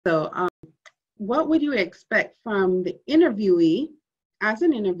So, what would you expect from the interviewee as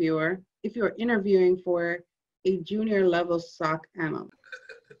an interviewer if you're interviewing for a junior level SOC analyst?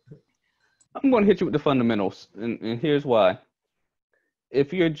 I'm going to hit you with the fundamentals, and here's why.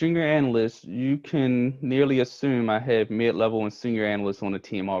 If you're a junior analyst, you can nearly assume I have mid-level and senior analysts on the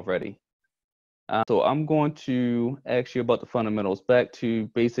team already. So I'm going to ask you about the fundamentals, back to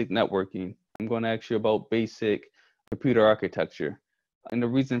basic networking. I'm going to ask you about basic computer architecture. And the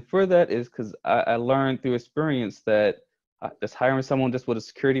reason for that is because I learned through experience that just hiring someone just with a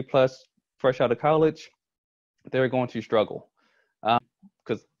security plus fresh out of college, they're going to struggle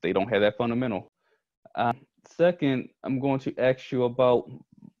because they don't have that fundamental. Second, I'm going to ask you about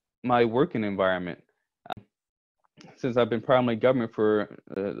my working environment. Since I've been primarily government for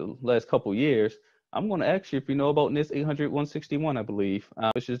the last couple of years, I'm going to ask you if you know about NIST 800-161, I believe,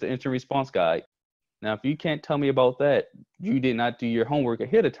 which is the incident response guide. Now, if you can't tell me about that, you did not do your homework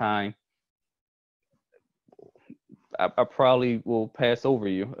ahead of time, I probably will pass over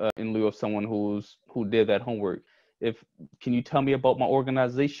you in lieu of someone who did that homework. Can you tell me about my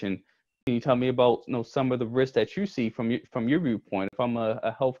organization? Can you tell me about some of the risks that you see from your viewpoint? If I'm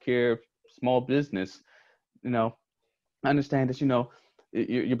a healthcare small business, I understand that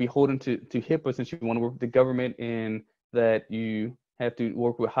you're beholden to HIPAA since you want to work with the government, and that you have to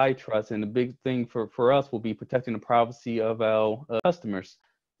work with high trust. And the big thing for us will be protecting the privacy of our customers.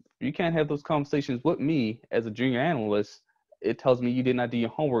 You can't have those conversations with me as a junior analyst. It tells me you did not do your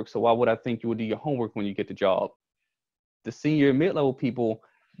homework. So why would I think you would do your homework when you get the job? The senior and mid-level people,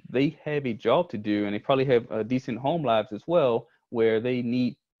 they have a job to do, and they probably have decent home lives as well, where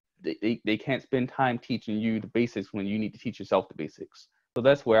they can't spend time teaching you the basics when you need to teach yourself the basics. So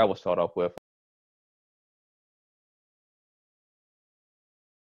that's where I would start off with.